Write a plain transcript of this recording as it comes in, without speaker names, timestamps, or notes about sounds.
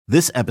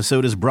This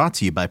episode is brought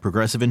to you by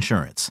Progressive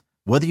Insurance.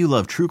 Whether you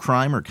love true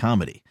crime or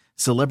comedy,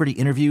 celebrity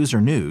interviews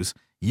or news,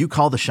 you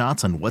call the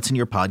shots on what's in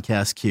your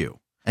podcast queue.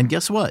 And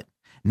guess what?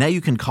 Now you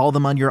can call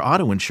them on your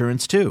auto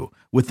insurance too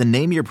with the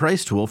Name Your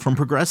Price tool from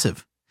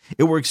Progressive.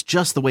 It works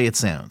just the way it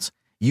sounds.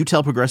 You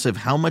tell Progressive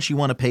how much you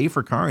want to pay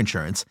for car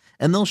insurance,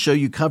 and they'll show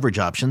you coverage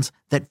options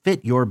that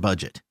fit your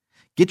budget.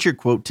 Get your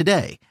quote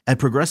today at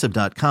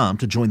Progressive.com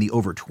to join the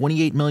over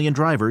 28 million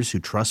drivers who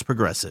trust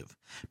Progressive.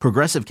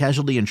 Progressive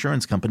Casualty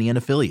Insurance Company and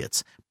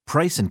Affiliates.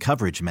 Price and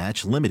coverage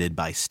match limited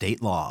by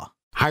state law.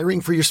 Hiring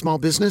for your small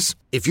business?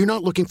 If you're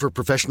not looking for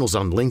professionals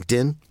on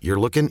LinkedIn, you're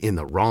looking in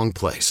the wrong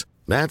place.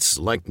 That's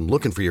like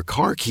looking for your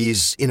car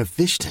keys in a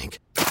fish tank.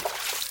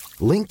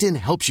 LinkedIn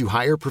helps you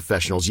hire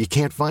professionals you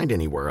can't find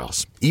anywhere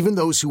else, even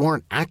those who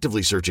aren't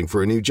actively searching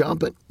for a new job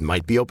but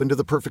might be open to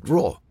the perfect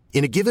role.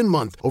 In a given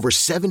month, over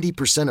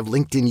 70% of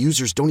LinkedIn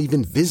users don't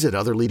even visit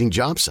other leading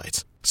job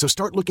sites. So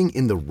start looking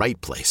in the right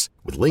place.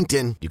 With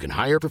LinkedIn, you can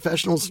hire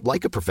professionals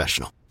like a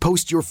professional.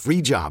 Post your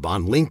free job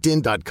on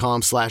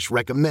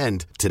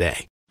linkedin.com/recommend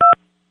today.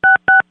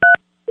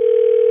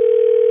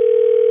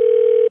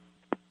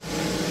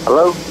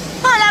 Hello?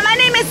 Hola, my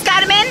name is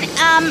Carmen.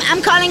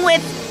 I'm calling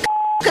with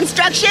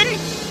construction,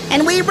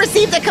 and we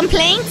received a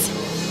complaint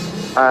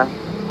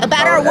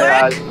about our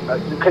work.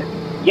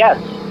 Yes.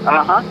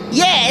 Uh-huh.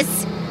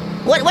 Yes.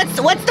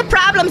 What's the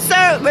problem,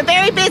 sir? We're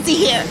very busy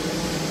here.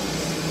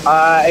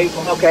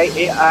 Okay.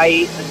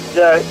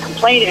 The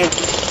complaint is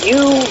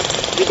you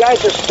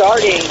guys are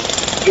starting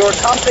your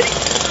company.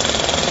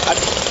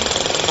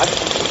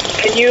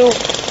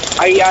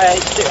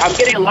 I'm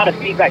getting a lot of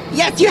feedback.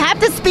 Yes, you have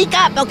to speak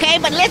up, okay?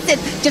 But listen,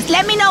 just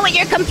let me know what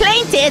your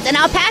complaint is, and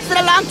I'll pass it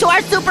along to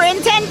our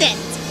superintendent.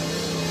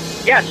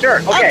 Yeah,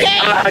 sure. Okay.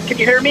 Can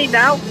you hear me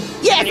now?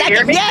 Yes,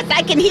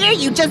 I can hear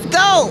you. Just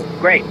go.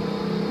 Great.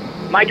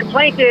 My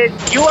complaint is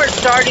you are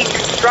starting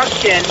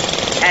construction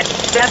at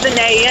 7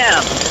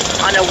 a.m.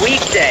 on a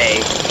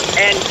weekday,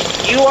 and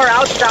you are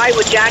outside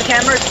with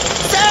jackhammers?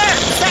 Sir,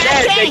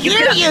 I can't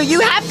hear you. You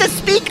have to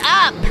speak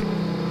up.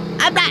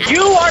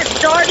 You are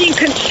starting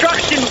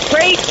construction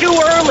way too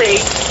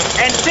early,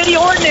 and city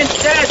ordinance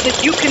says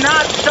that you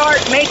cannot start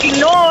making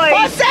noise.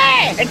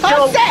 Jose!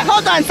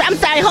 Hold on. I'm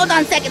sorry. Hold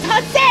on a second.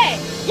 Jose,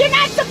 you're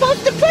not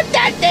supposed to put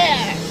that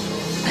there.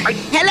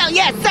 Hello,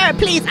 yes, sir,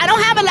 please. I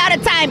don't have a lot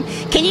of time.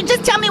 Can you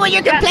just tell me what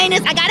your complaint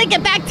is? I gotta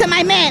get back to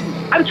my men.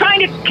 I'm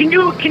trying to. Can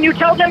you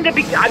tell them to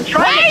be? I'm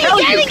trying to tell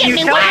you. Why are you yelling at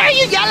me? Why are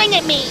you yelling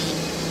at me?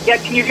 Yeah,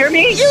 can you hear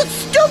me? You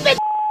stupid.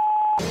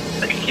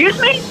 Excuse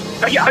me?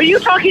 Are you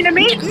talking to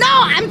me? No,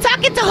 I'm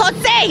talking to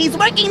Jose. He's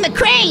working the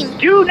crane.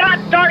 Do not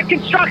start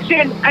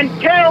construction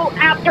until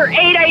after 8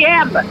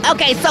 a.m.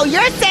 Okay, so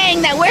you're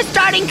saying that we're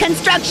starting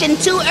construction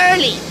too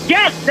early?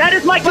 Yes, that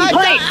is my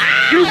complaint.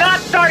 Do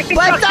not start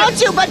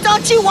construction. But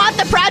don't you want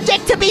the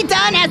project to be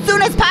done as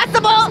soon as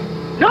possible?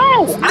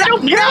 No, I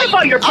don't care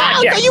about your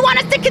project. Oh, so you want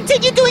us to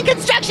continue doing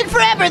construction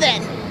forever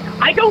then?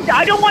 I don't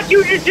want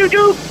you to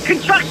do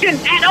construction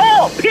at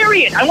all,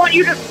 period. I want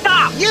you to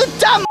stop. You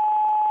dumb.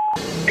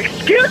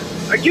 Excuse?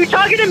 Are you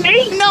talking to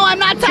me? No, I'm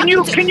not talking to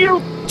you. Can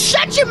you...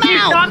 Shut your mouth. Can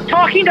you stop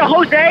talking to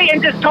Jose and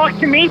just talk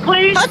to me,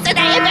 please? Jose, if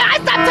I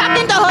stop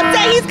talking to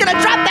Jose, he's gonna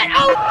drop that...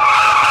 Oh!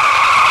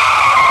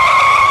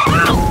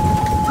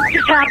 What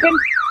just happened?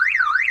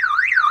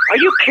 Are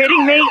you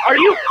kidding me? Are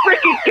you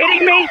freaking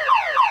kidding me?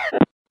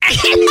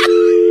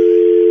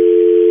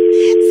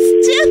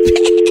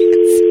 Stupid.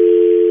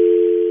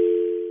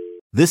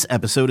 This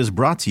episode is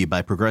brought to you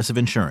by Progressive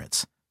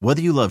Insurance.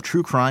 Whether you love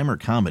true crime or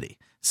comedy,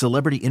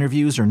 celebrity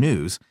interviews or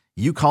news,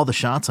 you call the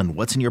shots on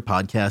what's in your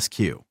podcast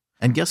queue.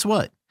 And guess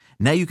what?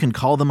 Now you can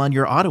call them on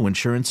your auto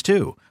insurance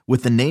too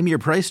with the Name Your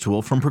Price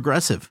tool from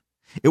Progressive.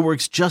 It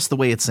works just the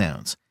way it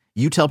sounds.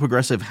 You tell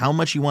Progressive how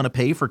much you want to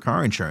pay for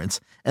car insurance,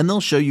 and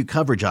they'll show you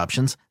coverage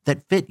options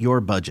that fit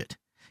your budget.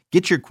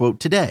 Get your quote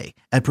today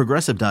at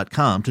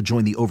Progressive.com to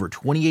join the over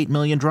 28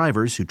 million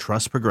drivers who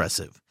trust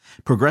Progressive.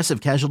 Progressive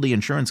Casualty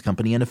Insurance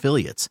Company and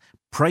Affiliates.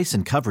 Price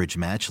and coverage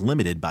match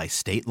limited by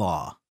state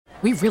law.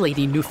 We really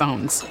need new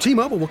phones.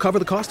 T-Mobile will cover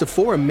the cost of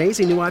 4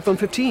 amazing new iPhone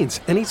 15s,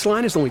 and each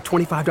line is only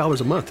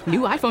 $25 a month.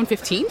 New iPhone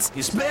 15s?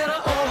 It's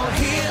better over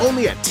here.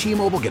 Only at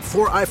T-Mobile, get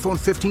 4 iPhone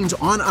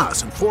 15s on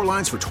us and 4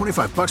 lines for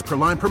 $25 per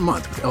line per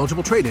month with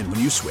eligible trade-in when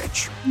you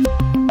switch.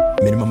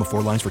 Minimum of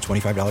 4 lines for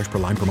 $25 per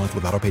line per month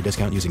with autopay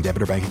discount using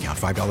debit or bank account.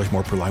 $5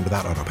 more per line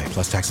without autopay,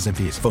 plus taxes and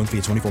fees. Phone fee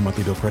at 24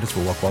 monthly bill credits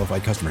for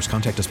well-qualified customers.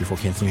 Contact us before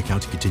canceling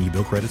account to continue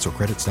bill credits or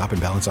credit stop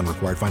and balance on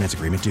required finance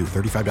agreement due.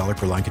 $35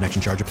 per line connection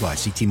charge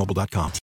applies. See T-Mobile.com.